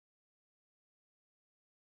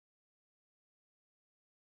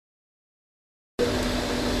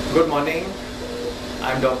Good morning,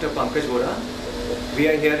 I'm Dr. Pankaj Vohra. We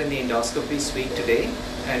are here in the endoscopy suite today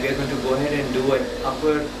and we are going to go ahead and do an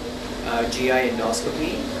upper GI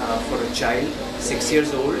endoscopy for a child 6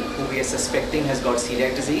 years old who we are suspecting has got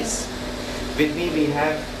celiac disease. With me we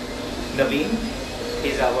have Naveen,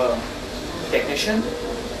 he's our technician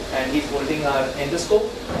and he's holding our endoscope,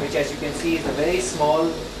 which as you can see is a very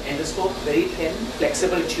small endoscope, very thin,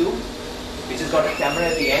 flexible tube which has got a camera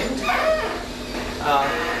at the end.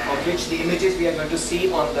 Of which the images we are going to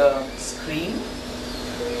see on the screen,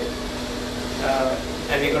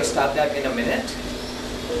 and we're going to start that in a minute.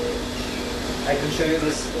 I can show you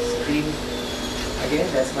this screen again.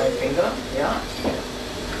 That's my finger. Yeah.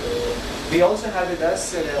 We also have with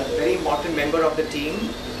us a very important member of the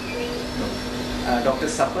team, Dr.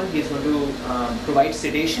 Sapan. He's going to provide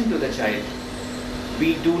sedation to the child.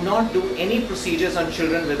 We do not do any procedures on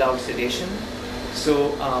children without sedation,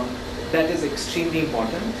 so that is extremely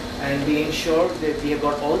important, and we ensure that we have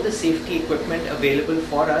got all the safety equipment available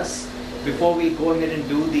for us before we go ahead and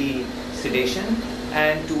do the sedation.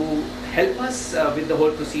 And to help us with the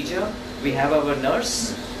whole procedure, we have our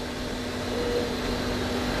nurse.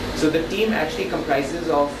 So the team actually comprises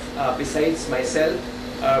of, besides myself,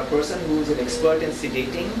 a person who is an expert in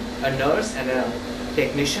sedating, a nurse and a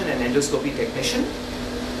technician, an endoscopy technician.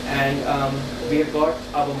 And we have got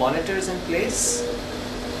our monitors in place.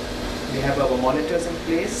 We have our monitors in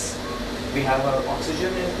place. We have our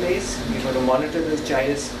oxygen in place. We're going to monitor this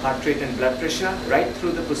child's heart rate and blood pressure right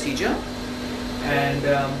through the procedure. And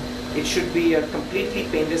it should be a completely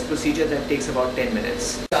painless procedure that takes about 10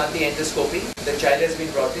 minutes. Start the endoscopy. The child has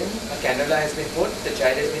been brought in. A cannula has been put. The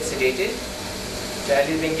child has been sedated. The child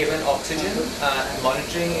is being given oxygen. And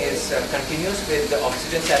monitoring is continuous with the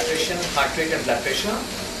oxygen saturation, heart rate and blood pressure.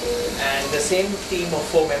 And the same team of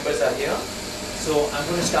 4 members are here. So I'm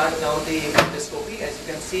going to start now the endoscopy. As you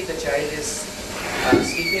can see, the child is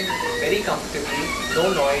sleeping very comfortably, no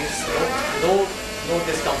noise, no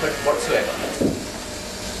discomfort whatsoever.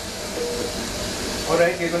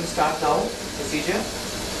 Alright, we're going to start now procedure.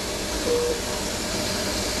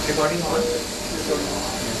 Recording on.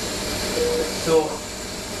 So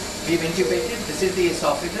we've intubated. This is the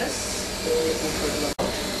esophagus.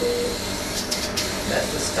 That's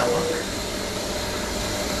the stomach.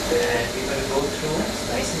 And we're going to go through,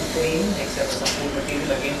 nice and clean, except for some food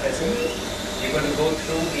material again present. We're going to go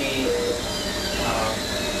through the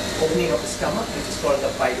opening of the stomach, which is called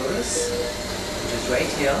the pylorus, which is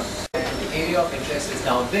right here. And the area of interest is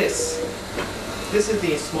now this. This is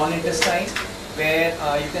the small intestine, where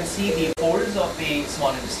you can see the folds of the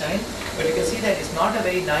small intestine, but you can see that it's not a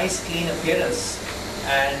very nice, clean appearance.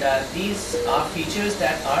 And these are features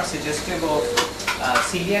that are suggestive of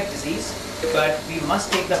celiac disease. But we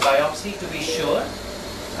must take the biopsy to be sure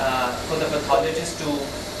for the pathologist to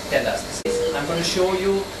tell us. I'm going to show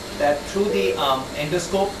you that through the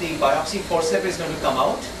endoscope, the biopsy forceps is going to come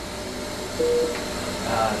out.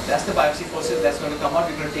 That's the biopsy forceps that's going to come out.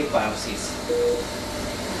 We're going to take biopsies.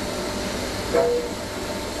 To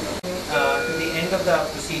the end of the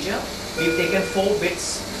procedure, we've taken 4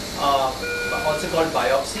 bits, also called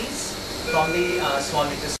biopsies, from the small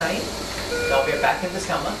intestine. Now we are back in the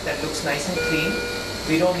stomach. That looks nice and clean.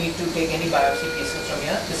 We don't need to take any biopsy pieces from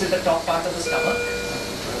here. This is the top part of the stomach.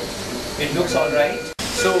 It looks alright.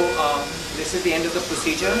 So this is the end of the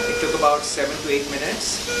procedure. It took about 7 to 8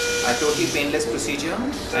 minutes. A totally painless procedure.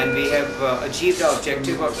 And we have achieved our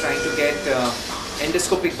objective of trying to get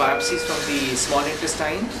endoscopic biopsies from the small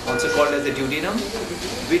intestine, also called as the duodenum,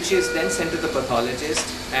 which is then sent to the pathologist.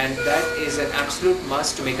 And that is an absolute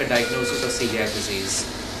must to make a diagnosis of celiac disease.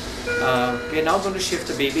 We are now going to shift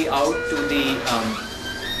the baby out to the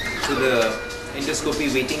endoscopy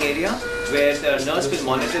waiting area, where the nurse will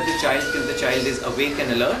monitor the child till the child is awake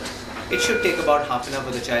and alert. It should take about half an hour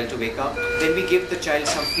for the child to wake up. Then we give the child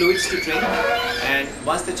some fluids to drink, and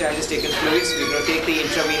once the child has taken fluids, we're going to take the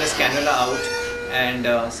intravenous cannula out and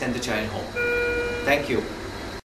send the child home. Thank you.